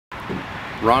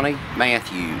Ronnie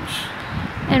Matthews.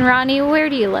 And Ronnie, where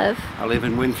do you live? I live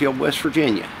in Winfield, West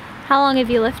Virginia. How long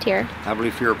have you lived here? I've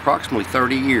lived here approximately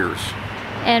 30 years.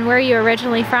 And where are you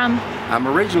originally from? I'm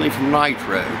originally from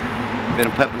Nitro. Been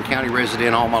a Putnam County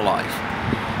resident all my life.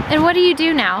 And what do you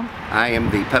do now? I am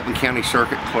the Putnam County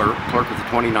Circuit Clerk, clerk of the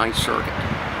 29th Circuit.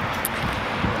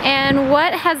 And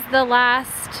what has the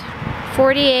last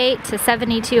 48 to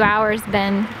 72 hours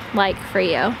been like for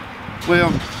you?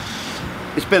 Well,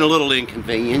 it's been a little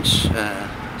inconvenience.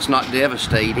 It's not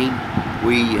devastating.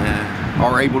 We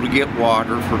are able to get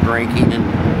water for drinking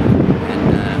and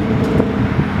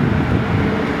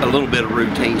a little bit of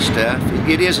routine stuff.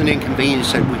 It is an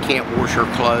inconvenience that we can't wash our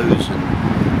clothes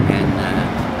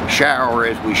and shower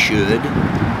as we should.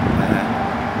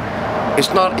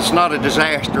 It's not a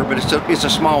disaster, but it's a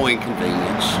small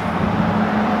inconvenience.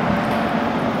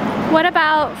 What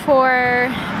about for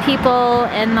people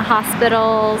in the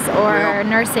hospitals or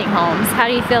nursing homes? How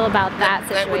do you feel about that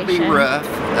situation? That would be rough.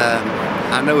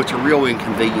 I know it's a real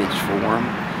inconvenience for them.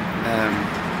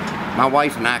 My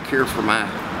wife and I care for my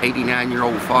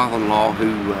 89-year-old father-in-law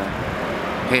who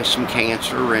has some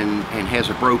cancer and has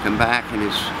a broken back and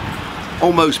is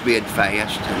almost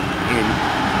bedfast.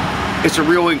 And it's a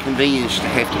real inconvenience to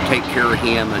have to take care of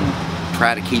him and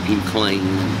try to keep him clean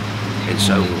and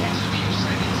so on.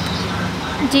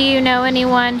 Do you know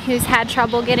anyone who's had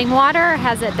trouble getting water, or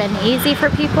has it been easy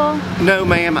for people? No,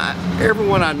 ma'am.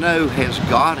 Everyone I know has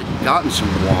gotten some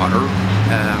water.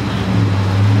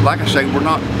 Like I say, we're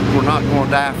not going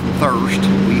to die from thirst.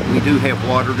 We do have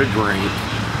water to drink.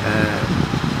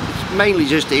 It's mainly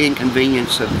just the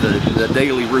inconvenience of the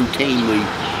daily routine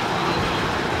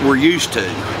we're used to.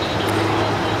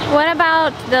 What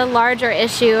about the larger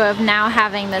issue of now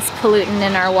having this pollutant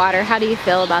in our water? How do you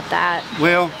feel about that?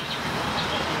 Well,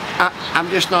 I'm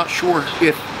just not sure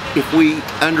if we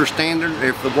understand it, or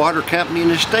if the water company in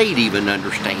the state even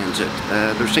understands it.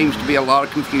 There seems to be a lot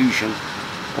of confusion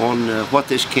on what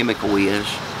this chemical is.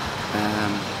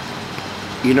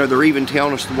 You know, they're even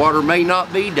telling us the water may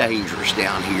not be dangerous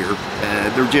down here.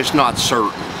 They're just not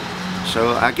certain.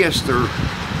 So I guess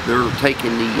they're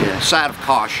taking the side of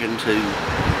caution to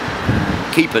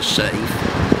keep us safe.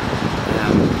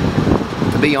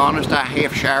 To be honest, I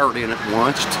have showered in it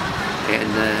once,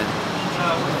 and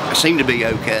I seem to be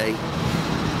okay.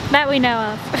 That we know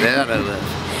of. That I know of.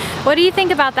 What do you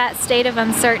think about that state of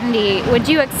uncertainty? Would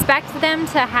you expect them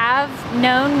to have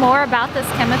known more about this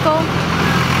chemical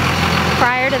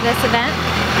prior to this event?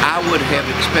 I would have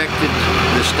expected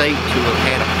the state to have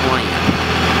had a plan,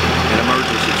 an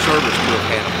emergency service to have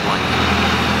had a plan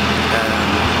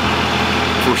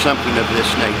for something of this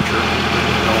nature.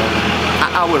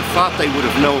 I would have thought they would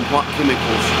have known what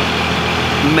chemicals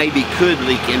maybe could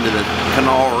leak into the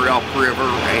canal or Elk River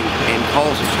and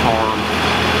cause us harm,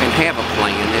 and have a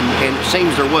plan, and it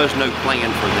seems there was no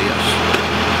plan for this.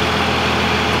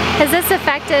 Has this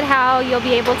affected how you'll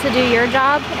be able to do your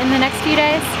job in the next few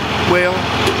days? Well,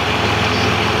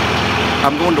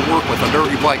 I'm going to work with a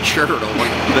dirty white shirt on,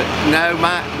 but no,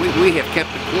 we have kept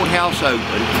the courthouse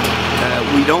open.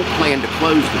 We don't plan to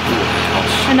close the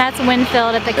courthouse. And that's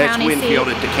Winfield at the county seat? That's Winfield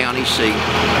at the county seat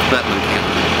of Putnam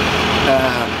County.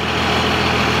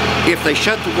 If they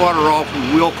shut the water off,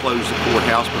 we will close the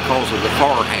courthouse because of the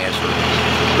fire hazard.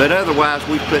 But otherwise,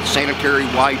 we've put sanitary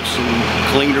wipes and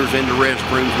cleaners in the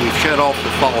restrooms. We've shut off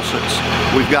the faucets.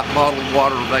 We've got bottled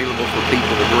water available for people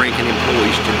to drink and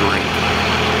employees to drink.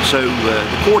 So the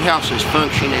courthouse is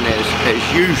functioning as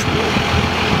usual.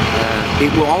 It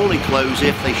will only close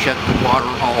if they shut the water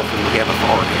off and we have a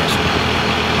fire hazard.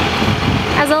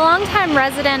 As a longtime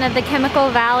resident of the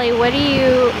Chemical Valley, what do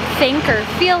you think or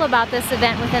feel about this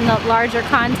event within the larger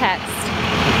context?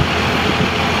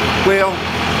 Well,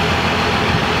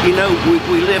 you know,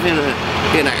 we live in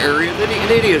an area that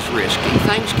it is risky.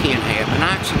 Things can happen.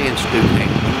 Accidents do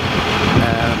happen.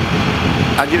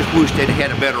 I just wish they'd had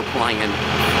a better plan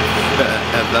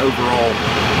of the overall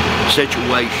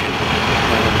situation.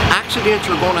 Accidents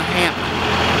are going to happen.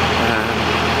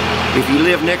 If you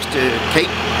live next to Cape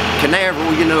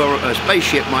Canaveral, you know, a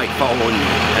spaceship might fall on you.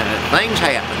 Things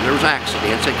happen. There's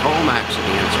accidents. They call them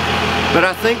accidents. But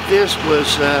I think this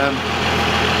was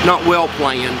not well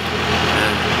planned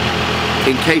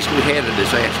in case we had a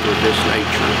disaster of this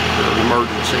nature or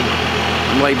emergency.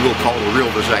 Maybe we'll call it a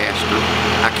real disaster.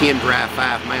 I can drive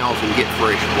 5 miles and get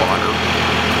fresh water.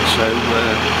 So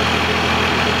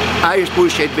I just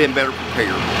wish they'd been better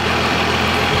prepared.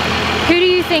 Who do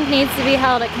you think needs to be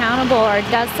held accountable, or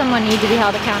does someone need to be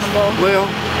held accountable? Well,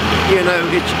 you know,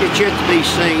 it's yet to be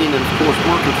seen, and of course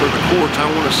working for the courts I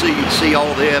want to see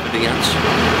all the evidence.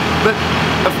 But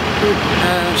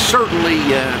Certainly,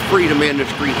 Freedom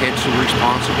Industry had some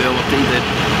responsibility that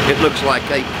it looks like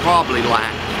they probably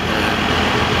lacked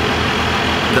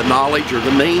the knowledge or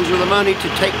the means or the money to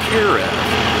take care of.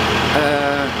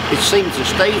 It seems the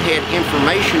state had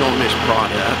information on this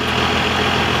product,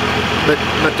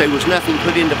 but there was nothing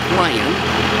put into plan.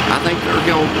 I think they're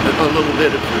held a little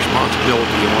bit of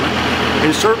responsibility on it.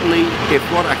 And certainly, if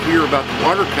what I hear about the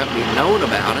water company knowing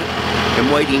about it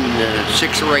and waiting 6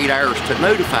 or 8 hours to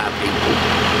notify people,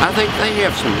 I think they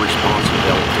have some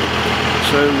responsibility.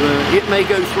 So it may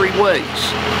go 3 ways.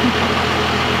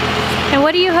 And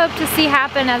what do you hope to see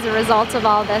happen as a result of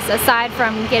all this, aside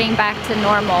from getting back to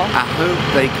normal? I hope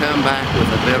they come back with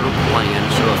a better plan,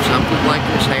 so if something like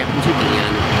this happens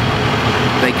again,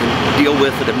 they can deal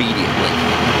with it immediately.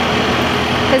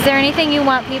 Is there anything you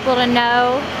want people to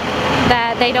know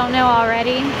that they don't know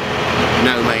already?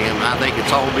 No, ma'am. I think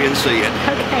it's all being said.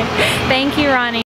 Okay. Thank you, Ronnie.